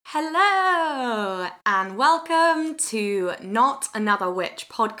Hello, and welcome to Not Another Witch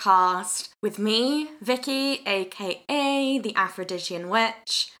podcast with me, Vicky, aka the Aphrodite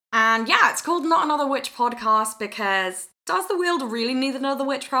Witch. And yeah, it's called Not Another Witch podcast because does the world really need another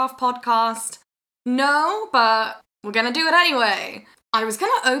witchcraft podcast? No, but we're gonna do it anyway. I was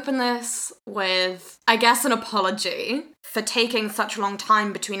gonna open this with, I guess, an apology for taking such a long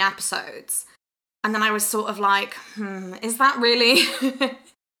time between episodes. And then I was sort of like, is that really...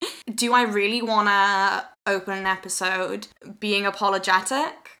 Do I really want to open an episode being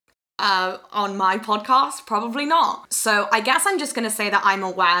apologetic on my podcast? Probably not. So I guess I'm just going to say that I'm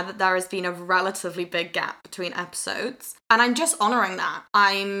aware that there has been a relatively big gap between episodes. And I'm just honouring that.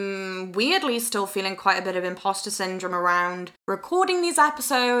 I'm weirdly still feeling quite a bit of imposter syndrome around recording these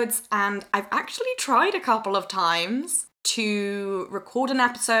episodes. And I've actually tried a couple of times to record an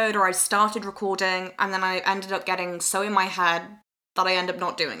episode, or I started recording and then I ended up getting so in my head that I end up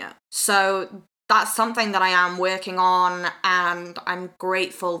not doing it. So that's something that I am working on, and I'm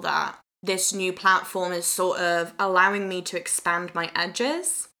grateful that this new platform is sort of allowing me to expand my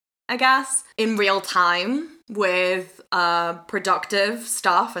edges, I guess, in real time with productive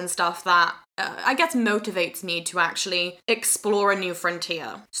stuff and stuff that I guess motivates me to actually explore a new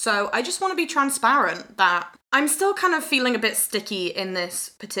frontier. So I just want to be transparent that I'm still kind of feeling a bit sticky in this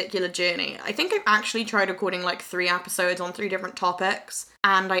particular journey. I think I've actually tried recording like 3 episodes on 3 different topics,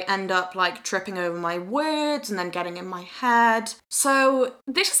 and I end up like tripping over my words and then getting in my head. So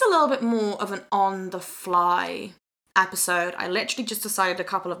this is a little bit more of an on-the-fly episode. I literally just decided a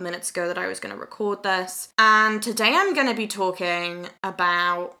couple of minutes ago that I was going to record this, and today I'm going to be talking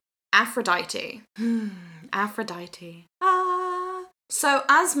about Aphrodite. Aphrodite. So,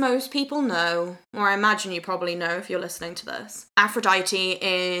 as most people know, or I imagine you probably know if you're listening to this, Aphrodite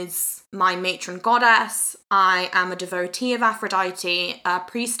is my matron goddess. I am a devotee of Aphrodite, a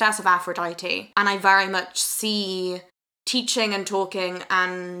priestess of Aphrodite, and I very much see teaching and talking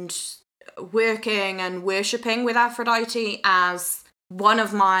and working and worshipping with Aphrodite as one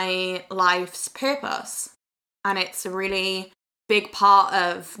of my life's purpose. And it's a really big part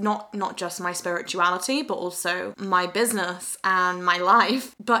of not just my spirituality, but also my business and my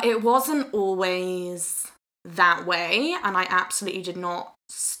life. But it wasn't always that way, and I absolutely did not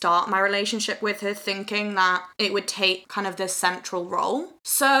start my relationship with her thinking that it would take kind of this central role.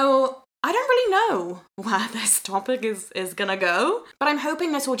 So I don't really know where this topic is gonna go, but I'm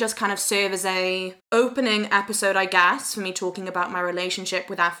hoping this will just kind of serve as a opening episode, I guess, for me talking about my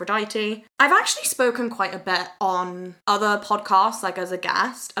relationship with Aphrodite. I've actually spoken quite a bit on other podcasts, like as a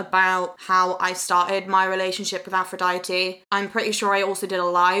guest, about how I started my relationship with Aphrodite. I'm pretty sure I also did a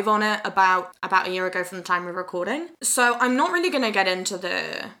live on it about a year ago from the time of recording. So I'm not really gonna get into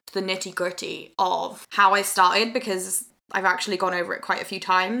the nitty-gritty of how I started, because I've actually gone over it quite a few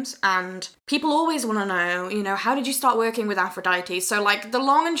times, and people always want to know, how did you start working with Aphrodite? So, like, the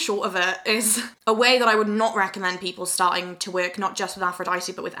long and short of it is a way that I would not recommend people starting to work, not just with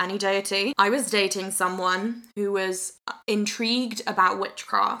Aphrodite, but with any deity. I was dating someone who was intrigued about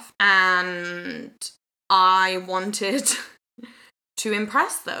witchcraft, and I wanted to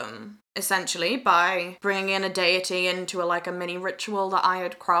impress them, essentially, by bringing in a deity into a mini ritual that I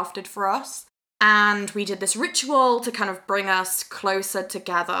had crafted for us. And we did this ritual to kind of bring us closer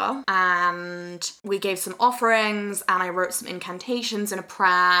together, and we gave some offerings, and I wrote some incantations and a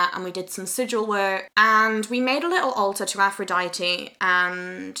prayer, and we did some sigil work, and we made a little altar to Aphrodite.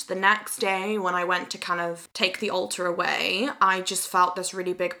 And the next day when I went to kind of take the altar away, I just felt this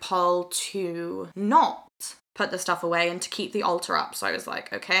really big pull to not put the stuff away and to keep the altar up. So I was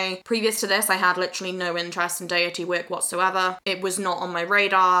like, okay. Previous to this, I had literally no interest in deity work whatsoever. It was not on my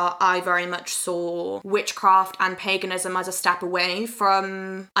radar. I very much saw witchcraft and paganism as a step away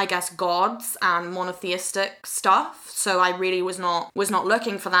from, I guess, gods and monotheistic stuff. So I really was not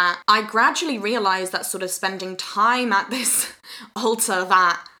looking for that. I gradually realized that sort of spending time at this altar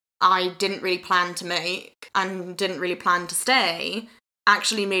that I didn't really plan to make and didn't really plan to stay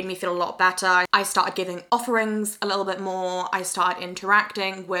actually made me feel a lot better. I started giving offerings a little bit more. I started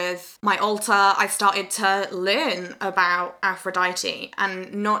interacting with my altar. I started to learn about Aphrodite,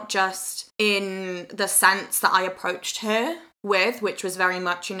 and not just in the sense that I approached her with, which was very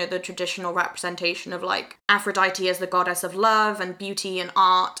much, the traditional representation of like Aphrodite as the goddess of love and beauty and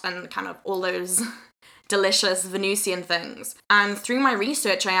art and kind of all those delicious Venusian things. And through my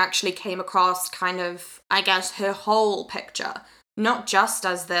research, I actually came across kind of, I guess, her whole picture. Not just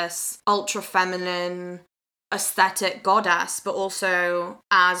as this ultra-feminine aesthetic goddess, but also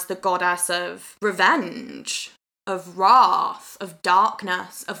as the goddess of revenge, of wrath, of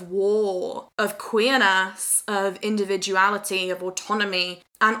darkness, of war, of queerness, of individuality, of autonomy,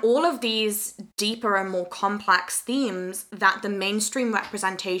 and all of these deeper and more complex themes that the mainstream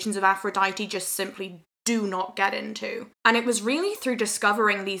representations of Aphrodite just simply do not get into. And it was really through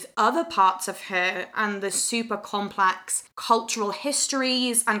discovering these other parts of her and the super complex cultural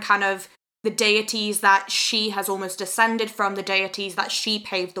histories and kind of the deities that she has almost descended from, the deities that she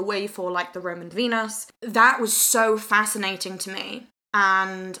paved the way for, like the Roman Venus. That was so fascinating to me.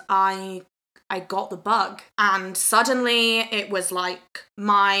 And I got the bug. And suddenly it was like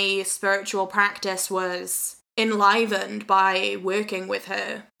my spiritual practice was enlivened by working with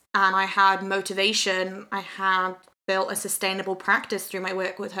her. And I had motivation. I had built a sustainable practice through my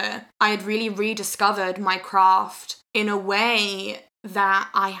work with her. I had really rediscovered my craft in a way that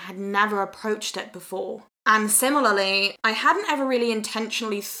I had never approached it before. And similarly, I hadn't ever really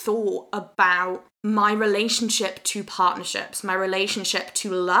intentionally thought about my relationship to partnerships, my relationship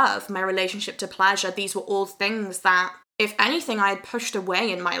to love, my relationship to pleasure. These were all things that, if anything, I had pushed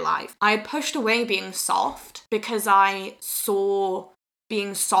away in my life. I had pushed away being soft because I saw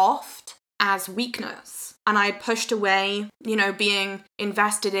being soft as weakness. And I pushed away, being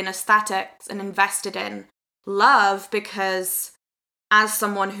invested in aesthetics and invested in love because as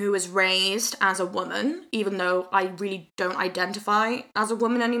someone who was raised as a woman, even though I really don't identify as a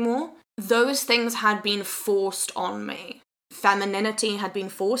woman anymore, those things had been forced on me. Femininity had been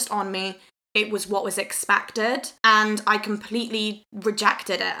forced on me. It was what was expected, and I completely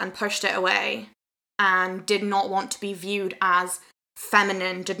rejected it and pushed it away and did not want to be viewed as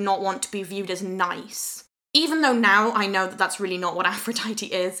feminine, did not want to be viewed as nice. Even though now I know that that's really not what Aphrodite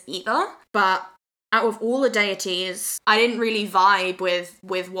is either, but out of all the deities, I didn't really vibe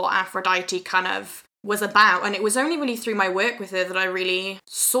with what Aphrodite kind of was about. And it was only really through my work with her that I really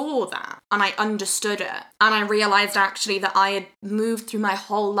saw that and I understood it. And I realized actually that I had moved through my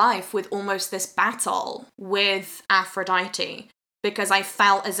whole life with almost this battle with Aphrodite because I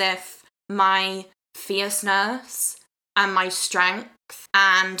felt as if my fierceness and my strength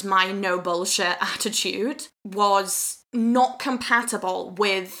and my no bullshit attitude was not compatible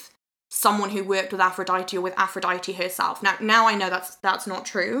with someone who worked with Aphrodite or with Aphrodite herself. Now I know that's not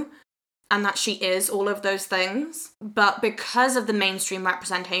true and that she is all of those things. But because of the mainstream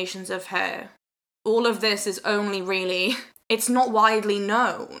representations of her, all of this is only really, it's not widely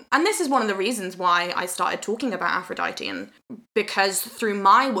known. And this is one of the reasons why I started talking about Aphrodite, and because through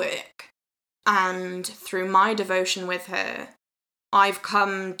my work and through my devotion with her, I've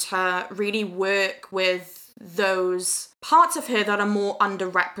come to really work with those parts of her that are more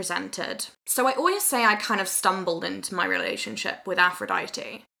underrepresented. So I always say I kind of stumbled into my relationship with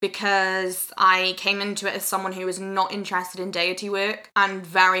Aphrodite because I came into it as someone who was not interested in deity work and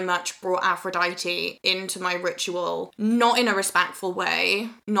very much brought Aphrodite into my ritual, not in a respectful way,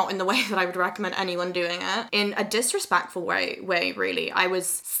 not in the way that I would recommend anyone doing it, in a disrespectful way really. I was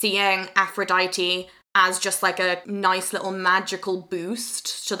seeing Aphrodite as just like a nice little magical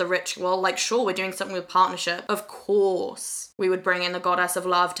boost to the ritual. Like, sure, we're doing something with partnership. Of course, we would bring in the goddess of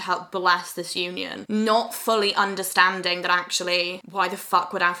love to help bless this union. Not fully understanding that actually, why the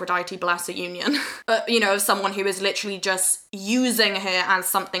fuck would Aphrodite bless a union? Of someone who is literally just using her as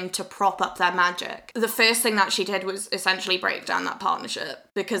something to prop up their magic. The first thing that she did was essentially break down that partnership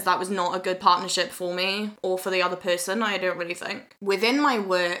because that was not a good partnership for me or for the other person, I don't really think. Within my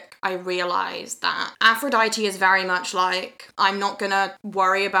work, I realized that Aphrodite is very much like, I'm not gonna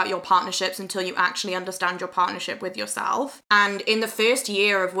worry about your partnerships until you actually understand your partnership with yourself. And in the first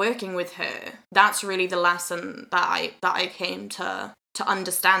year of working with her, that's really the lesson that I came to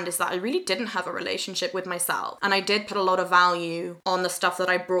understand, is that I really didn't have a relationship with myself. And I did put a lot of value on the stuff that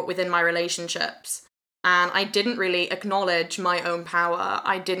I brought within my relationships. And I didn't really acknowledge my own power.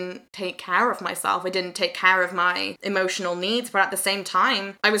 I didn't take care of myself. I didn't take care of my emotional needs. But at the same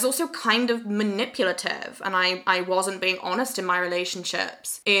time, I was also kind of manipulative. And I wasn't being honest in my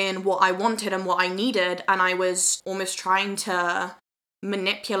relationships in what I wanted and what I needed. And I was almost trying to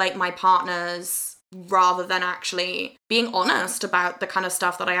manipulate my partners rather than actually being honest about the kind of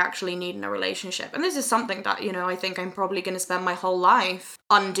stuff that I actually need in a relationship. And this is something that, I think I'm probably going to spend my whole life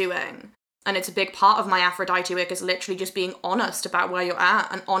undoing. And it's a big part of my Aphrodite work, is literally just being honest about where you're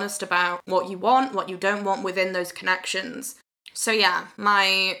at and honest about what you want, what you don't want within those connections. So yeah,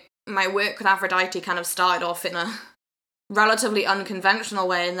 my work with Aphrodite kind of started off in a relatively unconventional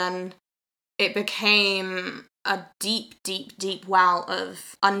way, and then it became a deep, deep, deep well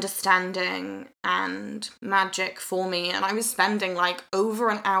of understanding and magic for me. And I was spending like over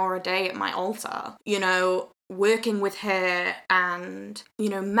an hour a day at my altar, working with her and,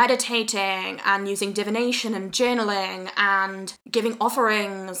 meditating and using divination and journaling and giving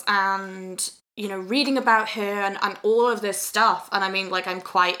offerings and, reading about her and all of this stuff. And I mean, like, I'm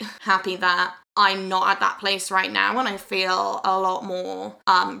quite happy that I'm not at that place right now, and I feel a lot more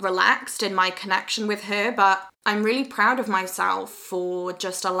relaxed in my connection with her, but I'm really proud of myself for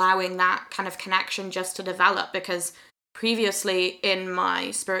just allowing that kind of connection just to develop, because previously in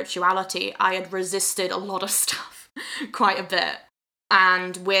my spirituality, I had resisted a lot of stuff quite a bit.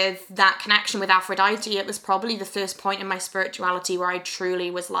 And with that connection with Aphrodite, it was probably the first point in my spirituality where I truly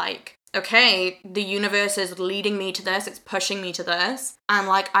was like, okay, the universe is leading me to this, it's pushing me to this, and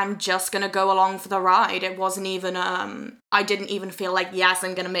like, I'm just gonna go along for the ride. It wasn't even, I didn't even feel like, yes,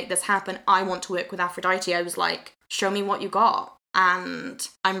 I'm gonna make this happen, I want to work with Aphrodite. I was like, show me what you got. And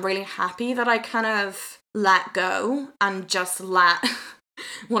I'm really happy that I kind of let go and just let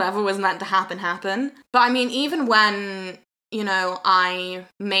whatever was meant to happen. But I mean, even when, I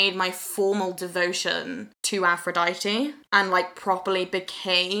made my formal devotion to Aphrodite and like properly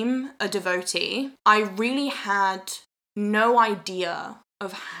became a devotee, I really had no idea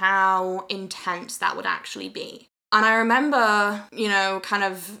of how intense that would actually be. And I remember, kind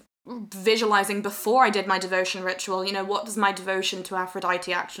of visualizing before I did my devotion ritual, what does my devotion to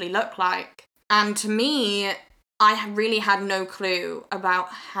Aphrodite actually look like? And to me, I really had no clue about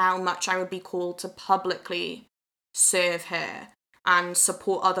how much I would be called to publicly serve her and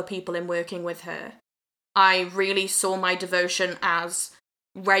support other people in working with her. I really saw my devotion as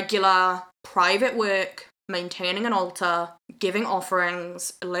regular private work, maintaining an altar, giving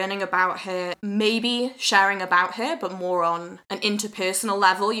offerings, learning about her, maybe sharing about her, but more on an interpersonal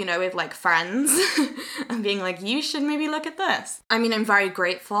level, with like friends and being like, you should maybe look at this. I mean, I'm very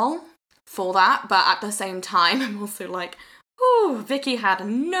grateful for that, but at the same time, I'm also like, ooh, Vicky had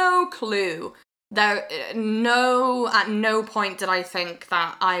no clue. At no point did I think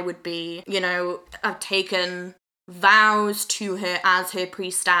that I would be, have taken vows to her as her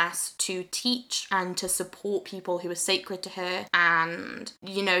priestess to teach and to support people who are sacred to her, and,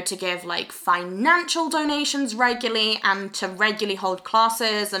 to give like financial donations regularly and to regularly hold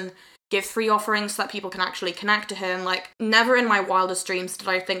classes and give free offerings so that people can actually connect to her. And like, never in my wildest dreams did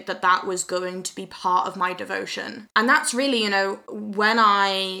I think that that was going to be part of my devotion. And that's really, when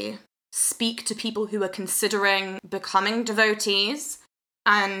I speak to people who are considering becoming devotees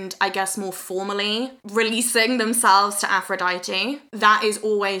and I guess more formally releasing themselves to Aphrodite, that is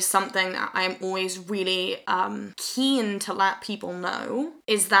always something that I'm always really keen to let people know,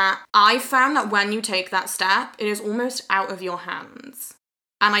 is that I found that when you take that step, it is almost out of your hands.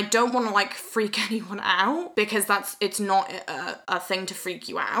 And I don't want to like freak anyone out, because it's not a thing to freak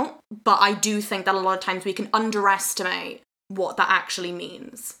you out. But I do think that a lot of times we can underestimate what that actually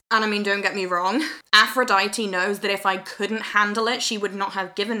means. And I mean, don't get me wrong, Aphrodite knows that if I couldn't handle it, she would not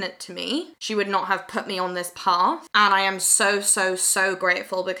have given it to me. She would not have put me on this path. And I am so, so, so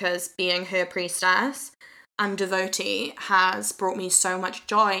grateful, because being her priestess and devotee has brought me so much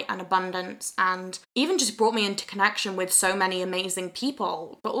joy and abundance, and even just brought me into connection with so many amazing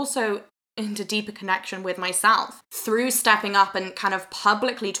people, but also into deeper connection with myself through stepping up and kind of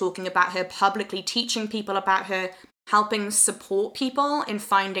publicly talking about her, publicly teaching people about her, helping support people in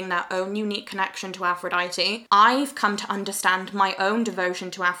finding their own unique connection to Aphrodite. I've come to understand my own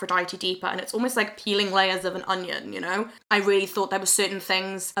devotion to Aphrodite deeper, and it's almost like peeling layers of an onion, I really thought there were certain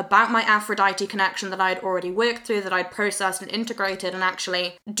things about my Aphrodite connection that I'd already worked through, that I'd processed and integrated, and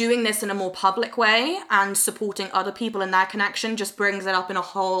actually doing this in a more public way and supporting other people in their connection just brings it up in a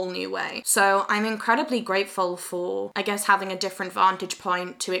whole new way. So I'm incredibly grateful for, I guess, having a different vantage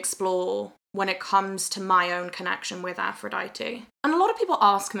point to explore when it comes to my own connection with Aphrodite. And a lot of people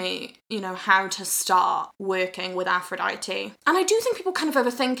ask me, how to start working with Aphrodite. And I do think people kind of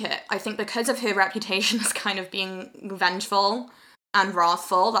overthink it. I think because of her reputation as kind of being vengeful and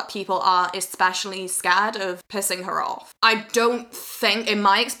wrathful, that people are especially scared of pissing her off. I don't think, in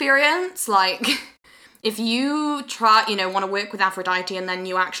my experience, like, if you try, want to work with Aphrodite and then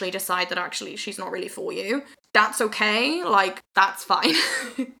you actually decide that actually she's not really for you, that's okay, like, that's fine.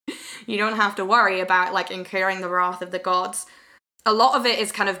 You don't have to worry about, like, incurring the wrath of the gods. A lot of it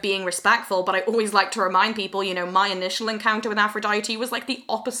is kind of being respectful, but I always like to remind people, my initial encounter with Aphrodite was, like, the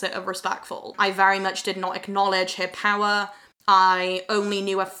opposite of respectful. I very much did not acknowledge her power. I only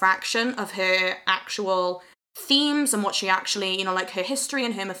knew a fraction of her actual themes and what she actually, like, her history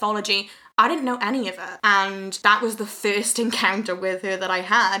and her mythology. I didn't know any of it. And that was the first encounter with her that I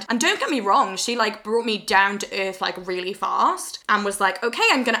had. And don't get me wrong, she like brought me down to earth like really fast and was like, okay,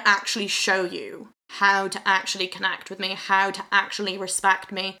 I'm gonna actually show you how to actually connect with me, how to actually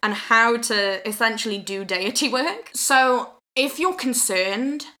respect me, and how to essentially do deity work. So if you're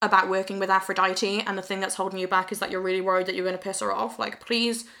concerned about working with Aphrodite and the thing that's holding you back is that you're really worried that you're going to piss her off, like,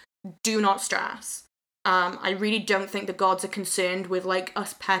 please do not stress. I really don't think the gods are concerned with, like,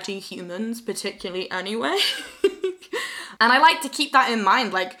 us petty humans, particularly anyway. And I like to keep that in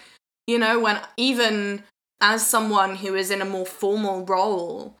mind, like, you know, when even as someone who is in a more formal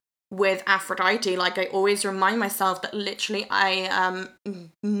role with Aphrodite, like, I always remind myself that literally I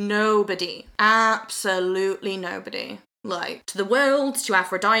am nobody, absolutely nobody. Like, to the world, to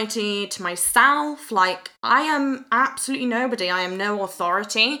Aphrodite, to myself, like, I am absolutely nobody. I am no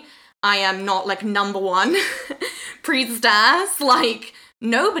authority. I am not, like, number one priestess. Like,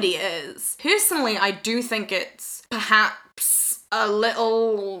 nobody is. Personally, I do think it's perhaps a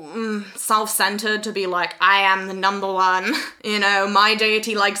little self-centered to be like, I am the number one. You know, my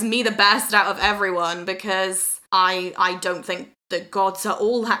deity likes me the best out of everyone, because I don't think the gods are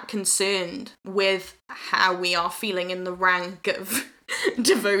all that concerned with how we are feeling in the rank of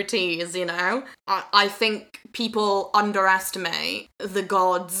devotees, you know? I think people underestimate the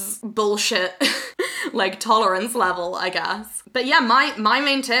gods' bullshit, like, tolerance level, I guess. But yeah, my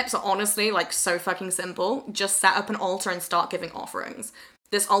main tips are honestly, like, so fucking simple. Just set up an altar and start giving offerings.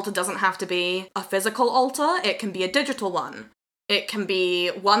 This altar doesn't have to be a physical altar, it can be a digital one. It can be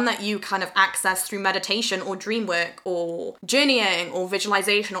one that you kind of access through meditation or dream work or journeying or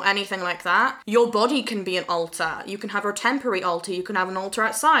visualization or anything like that. Your body can be an altar. You can have a temporary altar. You can have an altar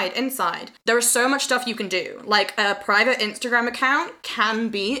outside, inside. There is so much stuff you can do. Like, a private Instagram account can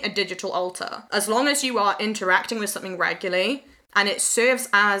be a digital altar. As long as you are interacting with something regularly and it serves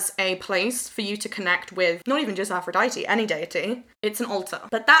as a place for you to connect with not even just Aphrodite, any deity, it's an altar.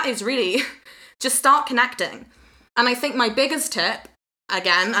 But that is really just start connecting. And I think my biggest tip,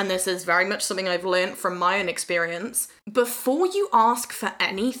 again, and this is very much something I've learned from my own experience, before you ask for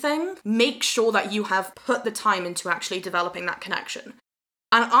anything, make sure that you have put the time into actually developing that connection.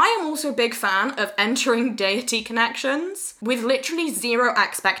 And I am also a big fan of entering deity connections with literally zero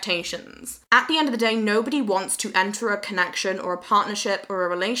expectations. At the end of the day, nobody wants to enter a connection or a partnership or a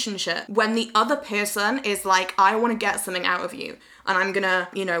relationship when the other person is like, I want to get something out of you. And I'm gonna,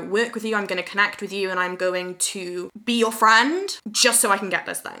 you know, work with you, I'm gonna connect with you, and I'm going to be your friend just so I can get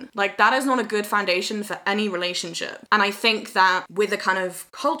this thing. Like, that is not a good foundation for any relationship. And I think that with the kind of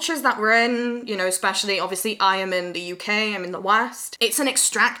cultures that we're in, you know, especially, obviously, I am in the UK, I'm in the West, it's an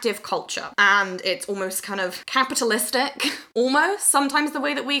extractive culture. And it's almost kind of capitalistic, almost, sometimes the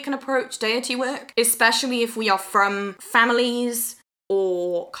way that we can approach deity work, especially if we are from families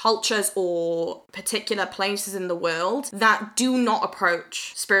or cultures or particular places in the world that do not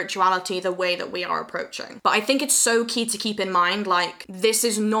approach spirituality the way that we are approaching. But I think it's so key to keep in mind, like, this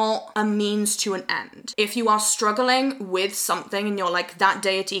is not a means to an end. If you are struggling with something and you're like, that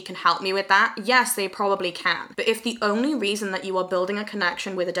deity can help me with that, yes, they probably can. But if the only reason that you are building a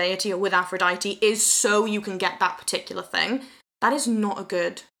connection with a deity or with Aphrodite is so you can get that particular thing, that is not a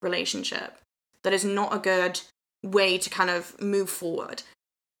good relationship. That is not a good way to kind of move forward.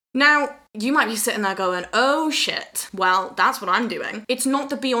 Now, you might be sitting there going, oh shit, well, that's what I'm doing. It's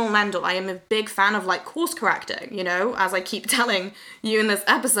not the be-all and end-all. I am a big fan of, like, course correcting, you know, as I keep telling you in this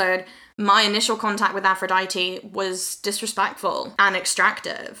episode. My initial contact with Aphrodite was disrespectful and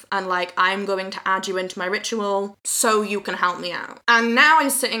extractive, and, like, I'm going to add you into my ritual so you can help me out. And now I'm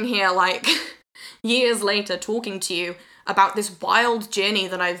sitting here, like, years later talking to you about this wild journey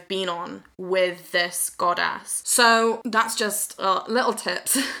that I've been on with this goddess. So that's just little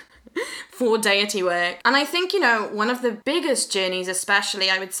tips for deity work. And I think, you know, one of the biggest journeys,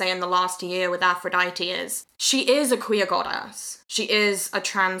 especially I would say in the last year with Aphrodite, is she is a queer goddess. She is a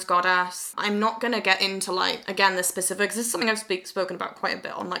trans goddess. I'm not going to get into, like, again, the specifics. This is something I've spoken about quite a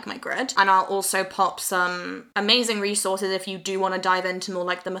bit on, like, my grid. And I'll also pop some amazing resources if you do want to dive into more,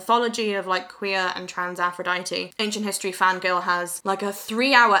 like, the mythology of, like, queer and trans Aphrodite. Ancient History Fangirl has, like, a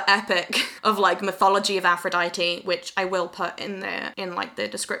 3-hour epic of, like, mythology of Aphrodite, which I will put in there in, like, the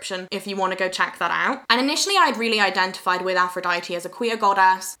description if you want to go check that out. And initially I'd really identified with Aphrodite as a queer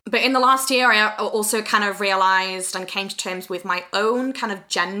goddess. But in the last year, I also kind of realized and came to terms with my own kind of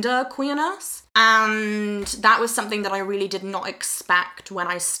gender queerness. And that was something that I really did not expect when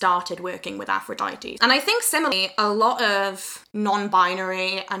I started working with Aphrodite. And I think similarly, a lot of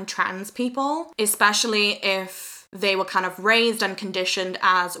non-binary and trans people, especially if they were kind of raised and conditioned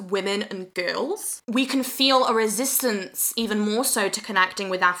as women and girls, we can feel a resistance even more so to connecting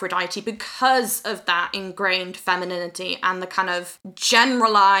with Aphrodite because of that ingrained femininity and the kind of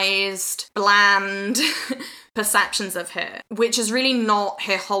generalized, bland perceptions of her, which is really not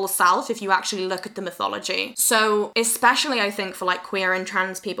her whole self if you actually look at the mythology. So especially I think for like queer and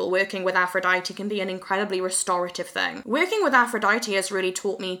trans people, working with Aphrodite can be an incredibly restorative thing. Working with Aphrodite has really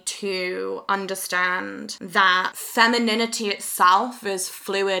taught me to understand that femininity itself is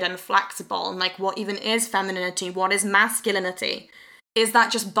fluid and flexible, and like what even is femininity, what is masculinity? Is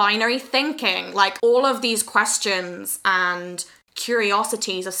that just binary thinking? Like all of these questions and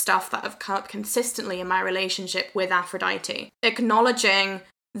curiosities are stuff that have come up consistently in my relationship with Aphrodite. Acknowledging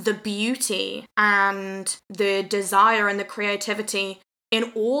the beauty and the desire and the creativity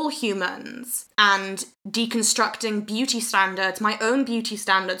in all humans, and deconstructing beauty standards, my own beauty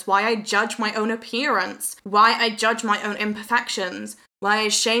standards, why I judge my own appearance, why I judge my own imperfections, why I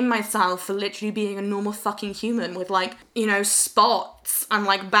shame myself for literally being a normal fucking human with like, you know, spots and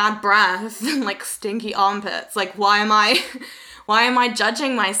like bad breath and like stinky armpits. Like, why am I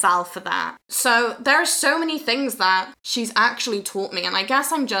judging myself for that? So there are so many things that she's actually taught me, and I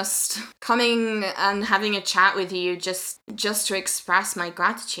guess I'm just coming and having a chat with you just to express my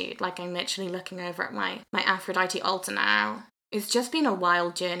gratitude. Like, I'm literally looking over at my Aphrodite altar now. It's just been a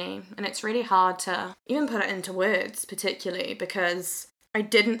wild journey, and it's really hard to even put it into words, particularly because I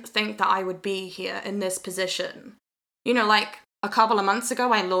didn't think that I would be here in this position. You know, like a couple of months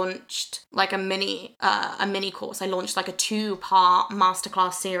ago, I launched like a mini course. I launched like a 2-part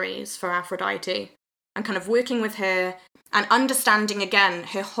masterclass series for Aphrodite, and kind of working with her and understanding again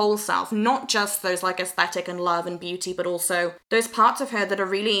her whole self, not just those like aesthetic and love and beauty, but also those parts of her that are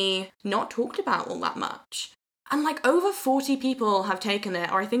really not talked about all that much. And like over 40 people have taken it,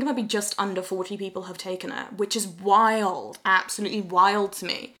 or I think maybe just under 40 people have taken it, which is wild, absolutely wild to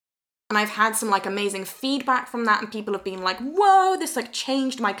me. And I've had some like amazing feedback from that, and people have been like, whoa, this like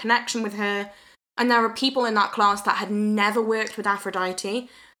changed my connection with her. And there were people in that class that had never worked with Aphrodite,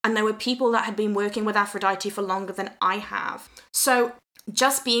 and there were people that had been working with Aphrodite for longer than I have. So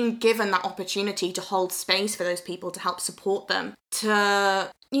just being given that opportunity to hold space for those people, to help support them, to,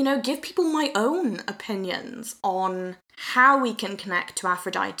 you know, give people my own opinions on how we can connect to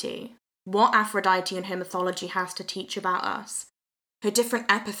Aphrodite, what Aphrodite and her mythology has to teach about us, her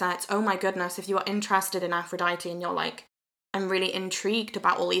different epithets. Oh my goodness, if you are interested in Aphrodite and you're like, I'm really intrigued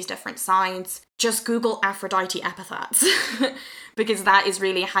about all these different sides, just Google Aphrodite epithets, because that is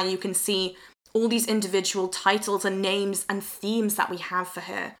really how you can see all these individual titles and names and themes that we have for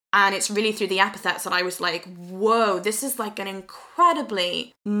her. And it's really through the epithets that I was like, whoa, this is like an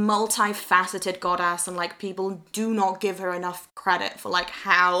incredibly multifaceted goddess, and like people do not give her enough credit for like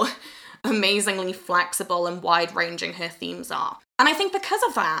how amazingly flexible and wide-ranging her themes are. And I think because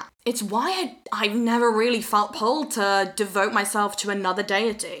of that, it's why I've never really felt pulled to devote myself to another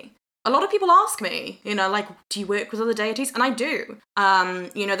deity. A lot of people ask me, you know, like, do you work with other deities? And I do.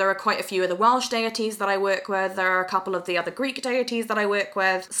 You know, there are quite a few of the Welsh deities that I work with. There are a couple of the other Greek deities that I work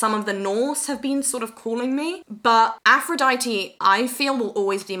with. Some of the Norse have been sort of calling me. But Aphrodite, I feel, will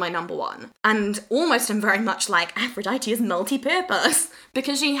always be my number one. And almost I'm very much like, Aphrodite is multi-purpose.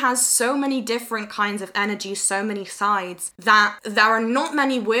 Because she has so many different kinds of energy, so many sides, that there are not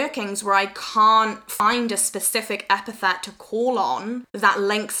many workings where I can't find a specific epithet to call on that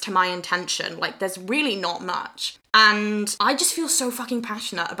links to my intention. Like, there's really not much. And I just feel so fucking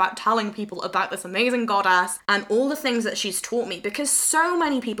passionate about telling people about this amazing goddess and all the things that she's taught me, because so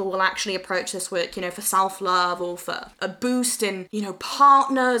many people will actually approach this work, you know, for self-love or for a boost in, you know,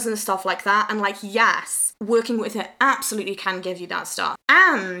 partners and stuff like that. And like, yes, working with her absolutely can give you that stuff.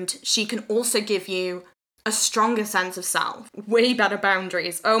 And she can also give you a stronger sense of self, way better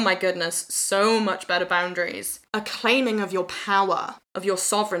boundaries. Oh my goodness, so much better boundaries. A claiming of your power, of your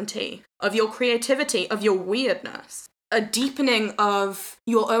sovereignty, of your creativity, of your weirdness. A deepening of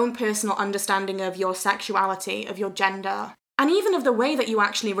your own personal understanding of your sexuality, of your gender, and even of the way that you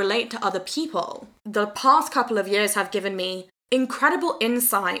actually relate to other people. The past couple of years have given me incredible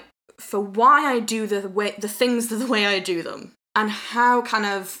insight for why I do the things the way I do them, and how kind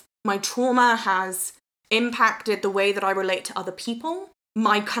of my trauma has impacted the way that I relate to other people,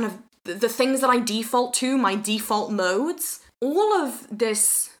 my kind of, the things that I default to, my default modes. All of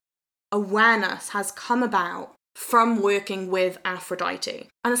this awareness has come about from working with Aphrodite.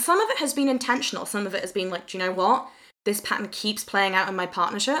 And some of it has been intentional, some of it has been like, do you know what? This pattern keeps playing out in my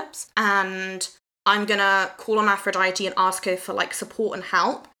partnerships, and I'm gonna call on Aphrodite and ask her for like support and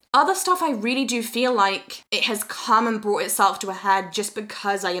help. Other stuff I really do feel like it has come and brought itself to a head just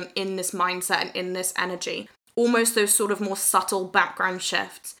because I am in this mindset and in this energy. Almost those sort of more subtle background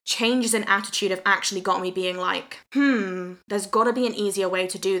shifts. Changes in attitude have actually got me being like, there's gotta be an easier way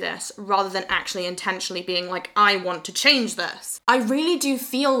to do this, rather than actually intentionally being like, I want to change this. I really do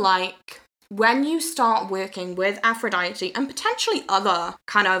feel like when you start working with Aphrodite and potentially other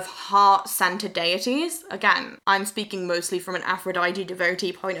kind of heart-centered deities, again, I'm speaking mostly from an Aphrodite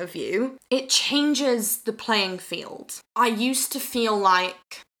devotee point of view, it changes the playing field. I used to feel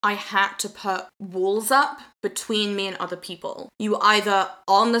like I had to put walls up between me and other people. You were either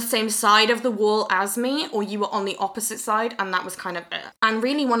on the same side of the wall as me, or you were on the opposite side, and that was kind of it. And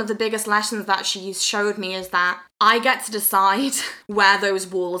really one of the biggest lessons that she showed me is that I get to decide where those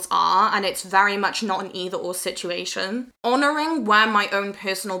walls are, and it's very much not an either or situation. Honoring where my own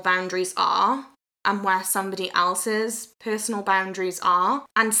personal boundaries are, and where somebody else's personal boundaries are,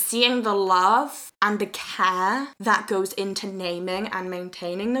 and seeing the love and the care that goes into naming and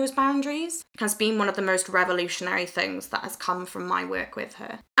maintaining those boundaries has been one of the most revolutionary things that has come from my work with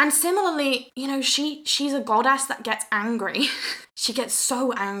her. And similarly, you know, she's a goddess that gets angry. She gets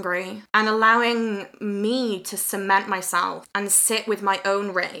so angry, and allowing me to cement myself and sit with my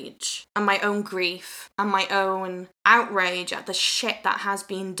own rage and my own grief and my own outrage at the shit that has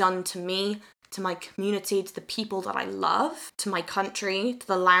been done to me, to my community, to the people that I love, to my country, to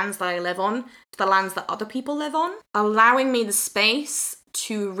the lands that I live on, to the lands that other people live on. Allowing me the space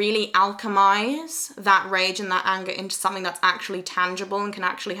to really alchemize that rage and that anger into something that's actually tangible and can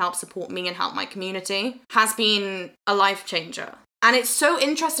actually help support me and help my community has been a life changer. And it's so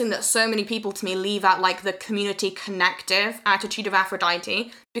interesting that so many people to me leave out like the community connective attitude of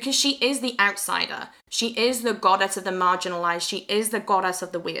Aphrodite, because she is the outsider. She is the goddess of the marginalized. She is the goddess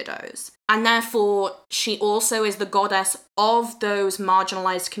of the weirdos. And therefore, she also is the goddess of those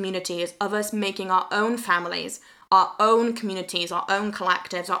marginalized communities, of us making our own families, our own communities, our own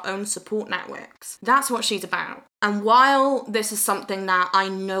collectives, our own support networks. That's what she's about. And while this is something that I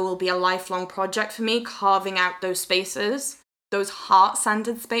know will be a lifelong project for me, carving out those spaces, those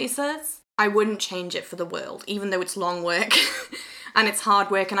heart-centered spaces, I wouldn't change it for the world, even though it's long work and it's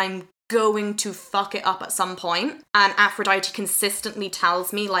hard work and I'm going to fuck it up at some point. And Aphrodite consistently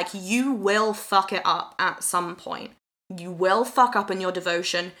tells me, like, you will fuck it up at some point. You will fuck up in your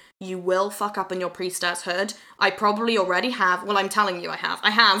devotion. You will fuck up in your priestesshood. I probably already have. Well, I'm telling you I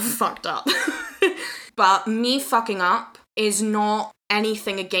have fucked up. But me fucking up is not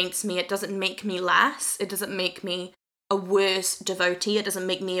anything against me. It doesn't make me less. It doesn't make me a worse devotee. It doesn't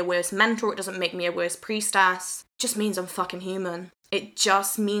make me a worse mentor. It doesn't make me a worse priestess. It just means I'm fucking human. It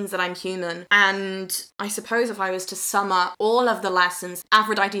just means that I'm human. And I suppose if I was to sum up all of the lessons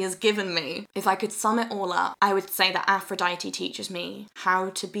Aphrodite has given me, if I could sum it all up, I would say that Aphrodite teaches me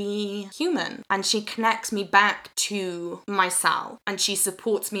how to be human. And she connects me back to myself. And she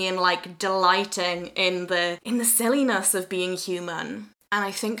supports me in like delighting in the silliness of being human. And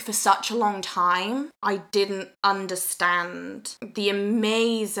I think for such a long time, I didn't understand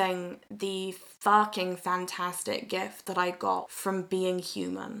the fucking fantastic gift that I got from being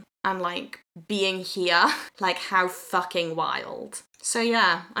human. And like, being here, like how fucking wild. So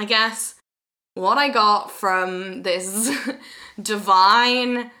yeah, I guess what I got from this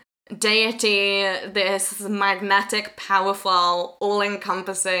divine deity, this magnetic, powerful,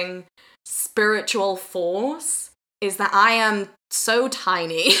 all-encompassing spiritual force is that I am so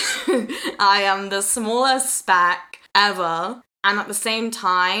tiny. I am the smallest speck ever. And at the same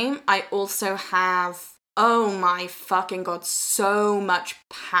time, I also have, oh my fucking god, so much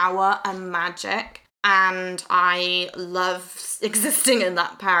power and magic. And I love existing in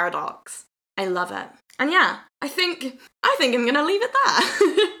that paradox. I love it. And yeah, I think I'm gonna leave it there.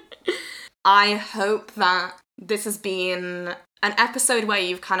 I hope that this has been an episode where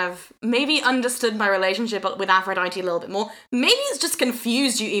you've kind of maybe understood my relationship with Aphrodite a little bit more. Maybe it's just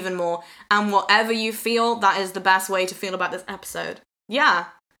confused you even more. And whatever you feel, that is the best way to feel about this episode. Yeah,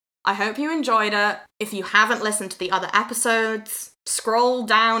 I hope you enjoyed it. If you haven't listened to the other episodes, scroll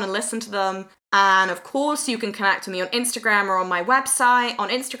down and listen to them. And of course, you can connect with me on Instagram or on my website. On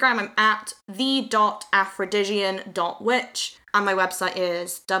Instagram, I'm at the.aphrodisian.witch. And my website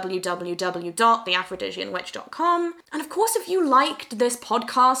is www.theaphrodisianwitch.com. And of course, if you liked this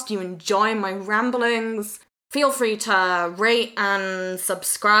podcast, you enjoy my ramblings, feel free to rate and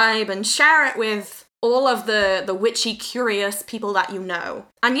subscribe and share it with all of the witchy curious people that you know.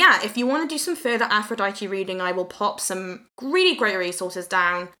 And yeah, if you want to do some further Aphrodite reading, I will pop some really great resources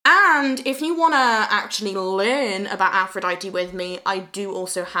down. And if you want to actually learn about Aphrodite with me, I do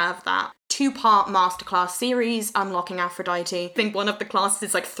also have that 2-part masterclass series, Unlocking Aphrodite. I think one of the classes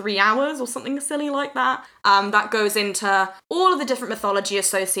is like 3 hours or something silly like that. That goes into all of the different mythology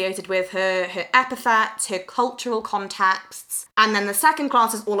associated with her epithets, her cultural contexts. And then the second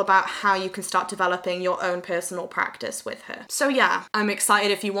class is all about how you can start developing your own personal practice with her. So yeah, I'm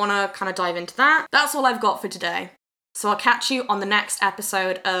excited if you want to kind of dive into that. That's all I've got for today. So I'll catch you on the next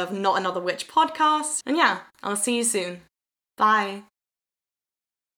episode of Not Another Witch podcast. And yeah, I'll see you soon. Bye.